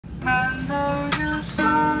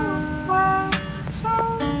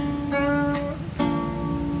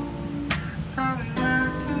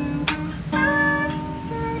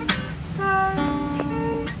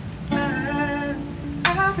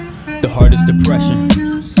The hardest depression.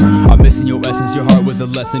 I'm missing your essence, your heart was a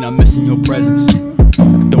lesson. I'm missing your presence.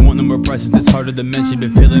 Don't want no more presents, it's harder to mention.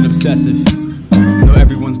 Been feeling obsessive. Know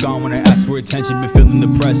everyone's gone when I ask for attention. Been feeling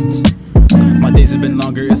the presence. My days have been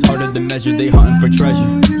longer, it's harder to measure. They hunting for treasure.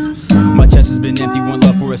 My chest has been empty, one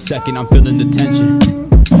love for a second. I'm feeling the tension.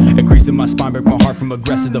 It creases in my spine, break my heart from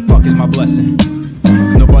aggressive. The fuck is my blessing?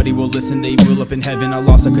 Nobody will listen, they will up in heaven. I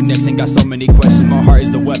lost a connection, got so many questions. My heart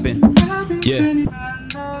is the weapon. Yeah.